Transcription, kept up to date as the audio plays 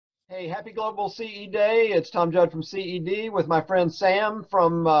Hey, happy Global CE Day. It's Tom Judd from CED with my friend Sam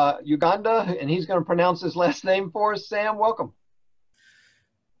from Uganda, and he's going to pronounce his last name for us. Sam, welcome.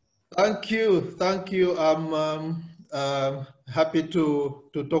 Thank you. Thank you. I'm happy to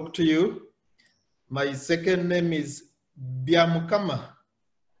talk to you. My second name is Byamukama.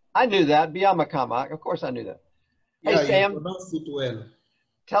 I knew that. Byamukama. Of course, I knew that. Hey, Yeah, you Sam, pronounced it well.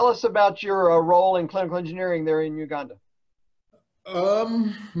 tell us about your role in clinical engineering there in Uganda.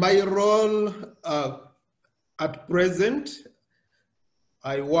 My role at present,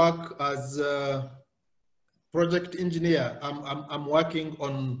 I work as a project engineer. I'm working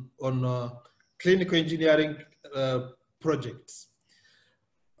on clinical engineering projects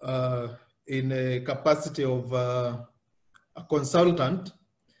in a capacity of a consultant,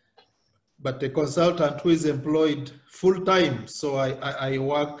 but a consultant who is employed full time. So I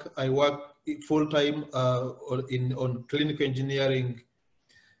work full time on clinical engineering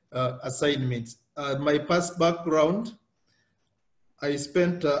assignments. My past background, I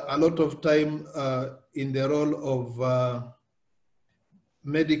spent a lot of time in the role of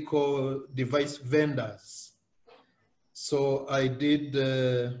medical device vendors. So I did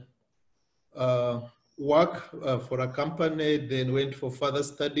work for a company, then went for further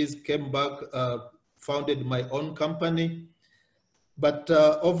studies, came back, founded my own company. But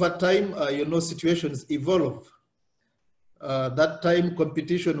over time, situations evolve. That time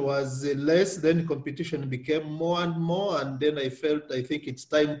competition was less, then competition became more and more, and then I think it's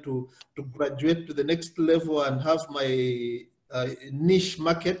time to graduate to the next level and have my niche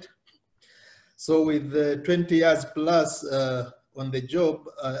market. So with 20 years plus on the job,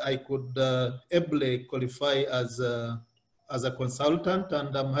 I could ably qualify as a consultant,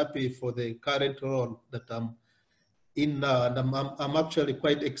 and I'm happy for the current role that I'm in now. And I'm actually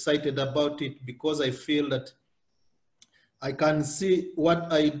quite excited about it because I feel that I can see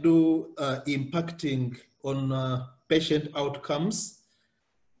what I do impacting on patient outcomes,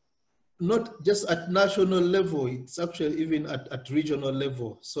 not just at national level, it's actually even at regional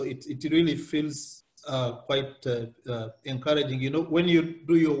level. So it really feels quite encouraging. You know, when you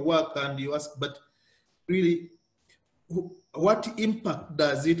do your work and you ask, but really, what impact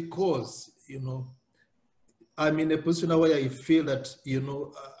does it cause? You know, I'm in a position where I feel that,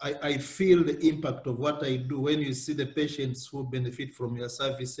 I feel the impact of what I do when you see the patients who benefit from your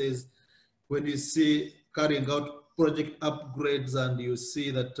services, when you see carrying out project upgrades and you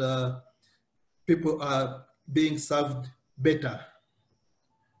see that people are being served better.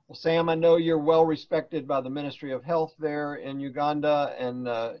 Well, Sam, I know you're well respected by the Ministry of Health there in Uganda, and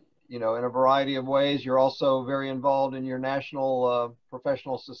in a variety of ways. You're also very involved in your national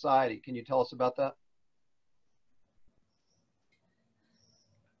professional society. Can you tell us about that?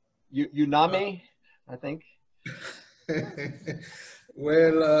 UNAMI, I think.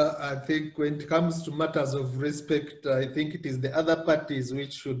 Well, I think when it comes to matters of respect, I think it is the other parties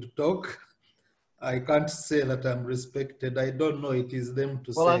which should talk. I can't say that I'm respected. I don't know. It is them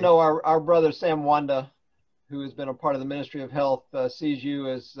to say. Well, I know our brother Sam Wanda, who has been a part of the Ministry of Health, sees you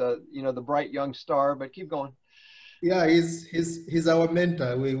as the bright young star. But keep going. Yeah, he's our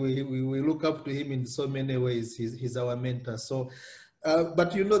mentor. We look up to him in so many ways. He's our mentor. So,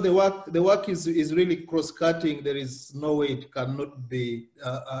 but the work is really cross-cutting. There is no way it cannot be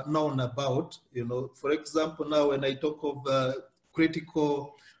known about. For example, now when I talk of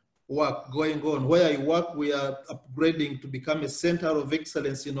critical work going on, where I work, we are upgrading to become a center of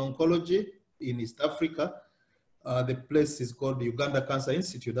excellence in oncology in East Africa. The place is called the Uganda Cancer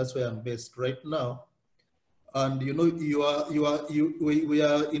Institute. That's where I'm based right now. And we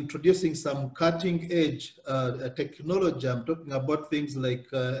are introducing some cutting edge technology. I'm talking about things like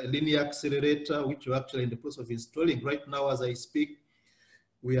a linear accelerator, which we're actually in the process of installing right now as I speak.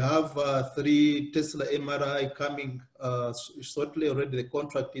 We have 3 Tesla MRI coming shortly. Already the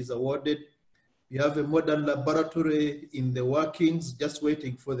contract is awarded. We have a modern laboratory in the workings, just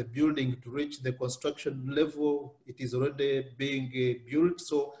waiting for the building to reach the construction level. It is already being built.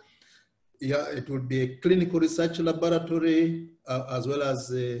 So yeah, it would be a clinical research laboratory as well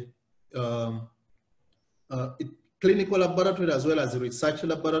as a clinical laboratory as well as a research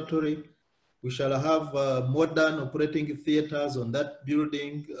laboratory. We shall have modern operating theaters on that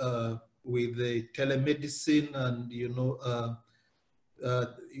building with the telemedicine and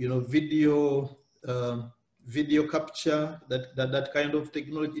video capture, that kind of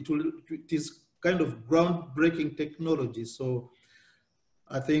technology. It is kind of groundbreaking technology. So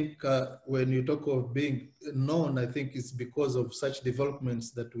I think when you talk of being known, I think it's because of such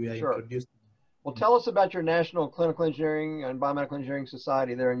developments that we are introducing. Well, tell us about your National Clinical Engineering and Biomedical Engineering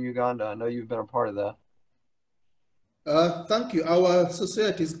Society there in Uganda. I know you've been a part of that. Thank you. Our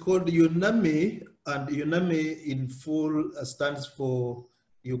society is called UNAMI, and UNAMI in full stands for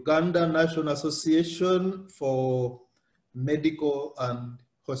Uganda National Association for Medical and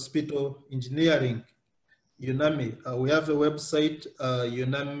Hospital Engineering. UNAMI. We have a website,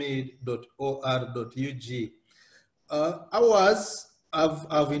 unami.or.ug.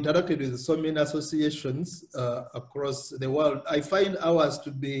 I've interacted with so many associations across the world. I find ours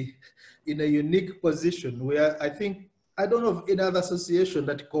to be in a unique position where I don't know of any other association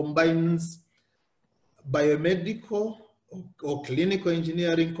that combines biomedical or clinical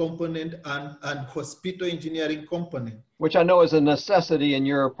engineering component and hospital engineering component. Which I know is a necessity in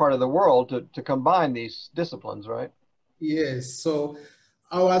your part of the world to combine these disciplines, right? Yes, so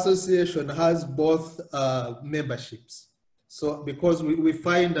our association has both memberships. So because we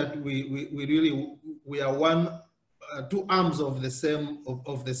find that we are two arms of the same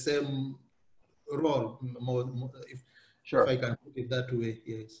role, if I can put it that way,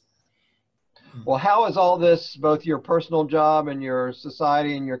 yes. Well, how has all this, both your personal job and your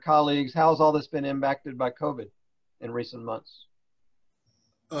society and your colleagues, how has all this been impacted by COVID in recent months?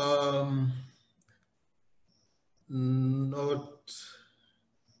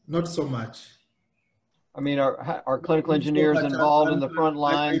 Not so much. I mean, are clinical engineers involved in the front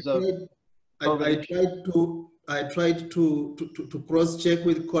lines of COVID? I tried to cross-check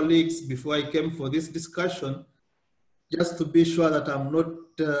with colleagues before I came for this discussion, just to be sure that I'm not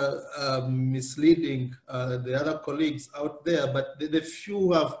misleading the other colleagues out there. But the few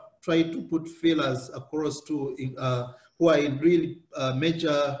who have tried to put feelers across to who are in really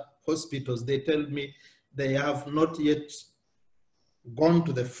major hospitals, they tell me they have not yet gone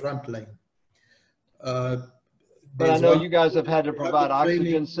to the front line. But I know you guys have had to provide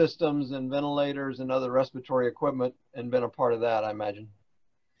oxygen systems and ventilators and other respiratory equipment and been a part of that, I imagine.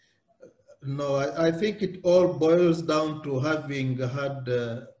 No, I think it all boils down to having had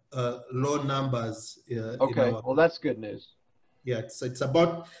low numbers. Okay, well, that's good news. Yeah, it's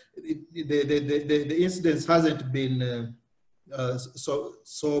about, the incidence hasn't been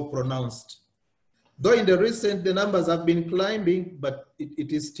so pronounced. Though in the recent, the numbers have been climbing, but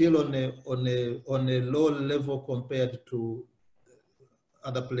it is still on a low level compared to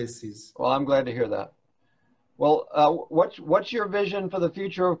other places. Well, I'm glad to hear that. Well, what's your vision for the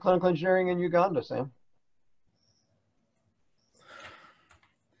future of clinical engineering in Uganda, Sam?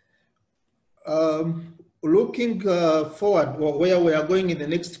 Looking forward, where we are going in the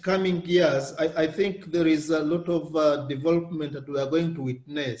next coming years, I think there is a lot of development that we are going to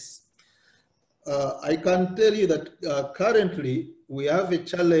witness. I can tell you that currently we have a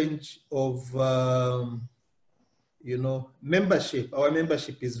challenge of, membership. Our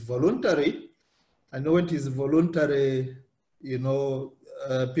membership is voluntary. I know it is voluntary,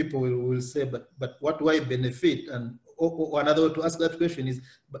 people will say, but what do I benefit? And another way to ask that question is,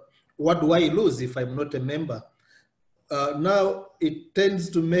 but what do I lose if I'm not a member? Now it tends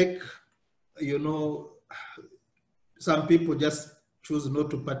to make, some people just choose not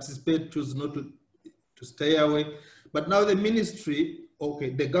to participate, choose not to stay away. But now the ministry,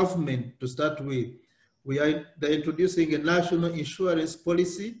 the government to start with, they're introducing a national insurance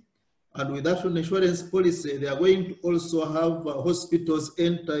policy. And with national insurance policy, they are going to also have hospitals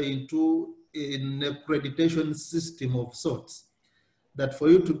enter into an accreditation system of sorts. That for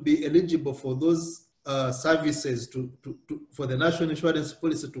you to be eligible for those services, for the national insurance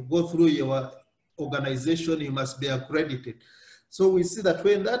policy to go through your organization, you must be accredited. So we see that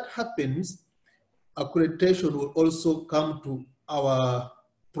when that happens, accreditation will also come to our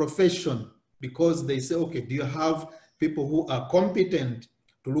profession, because they say, okay, do you have people who are competent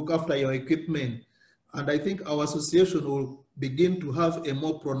to look after your equipment? And I think our association will begin to have a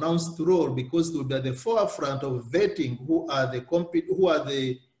more pronounced role, because we'll be at the forefront of vetting who are the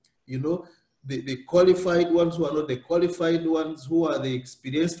qualified ones, who are not the qualified ones, who are the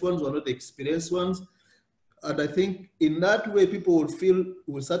experienced ones, who are not the experienced ones. And I think in that way, people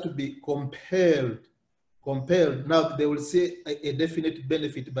will start to be compelled. Now they will see a definite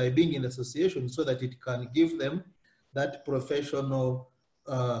benefit by being in association, so that it can give them that professional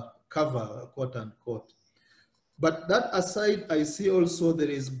cover, quote unquote. But that aside, I see also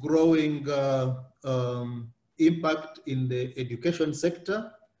there is growing impact in the education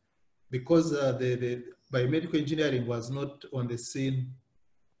sector, because the biomedical engineering was not on the scene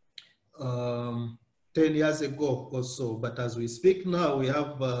 10 years ago or so. But as we speak now, we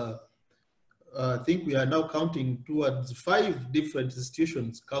have, I think we are now counting towards 5 different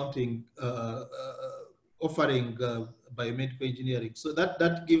institutions offering biomedical engineering. So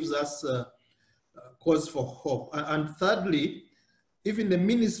that gives us cause for hope. And thirdly, even the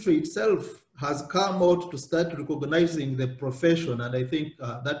ministry itself has come out to start recognizing the profession, and I think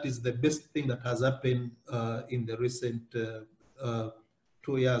that is the best thing that has happened in the recent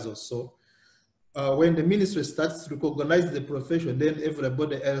 2 years or so. When the ministry starts to recognize the profession, then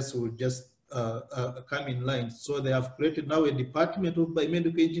everybody else will just come in line. So they have created now a department of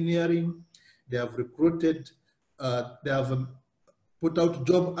biomedical engineering. They have recruited, they have put out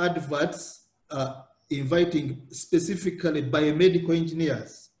job adverts inviting specifically biomedical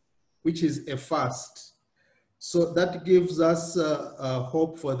engineers, which is a first. So that gives us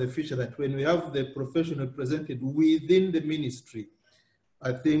hope for the future, that when we have the profession represented within the ministry,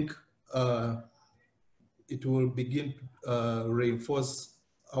 I think it will begin to reinforce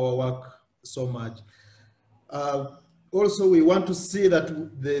our work so much. Also, we want to see that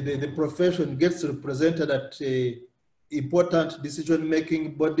the profession gets represented at important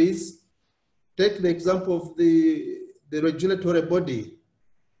decision-making bodies. Take the example of the regulatory body.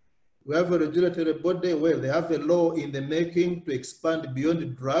 We have a regulatory body where they have a law in the making to expand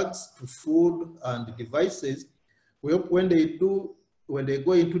beyond drugs to food and devices. We hope when they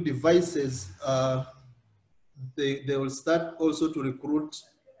go into devices, they will start also to recruit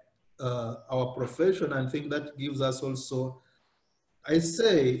our profession, and I think that gives us also, I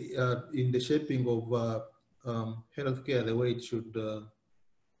say, in the shaping of healthcare, the way it should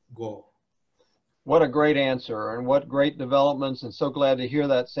go. What a great answer, and what great developments, and so glad to hear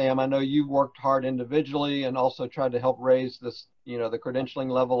that, Sam. I know you've worked hard individually and also tried to help raise this, the credentialing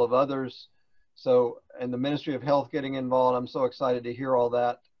level of others. So, and the Ministry of Health getting involved, I'm so excited to hear all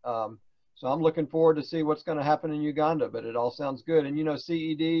that. So I'm looking forward to see what's going to happen in Uganda, but it all sounds good. And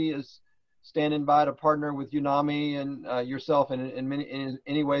CED is standing by to partner with UNAMI and yourself in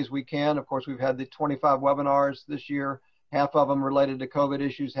any ways we can. Of course, we've had the 25 webinars this year, half of them related to COVID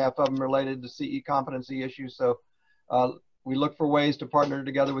issues, half of them related to CE competency issues. So we look for ways to partner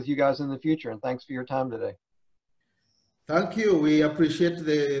together with you guys in the future. And thanks for your time today. Thank you. We appreciate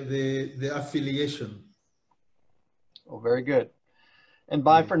the affiliation. Well, very good. And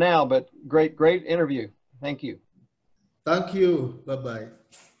bye for now, but great interview. Thank you. Thank you. Bye-bye.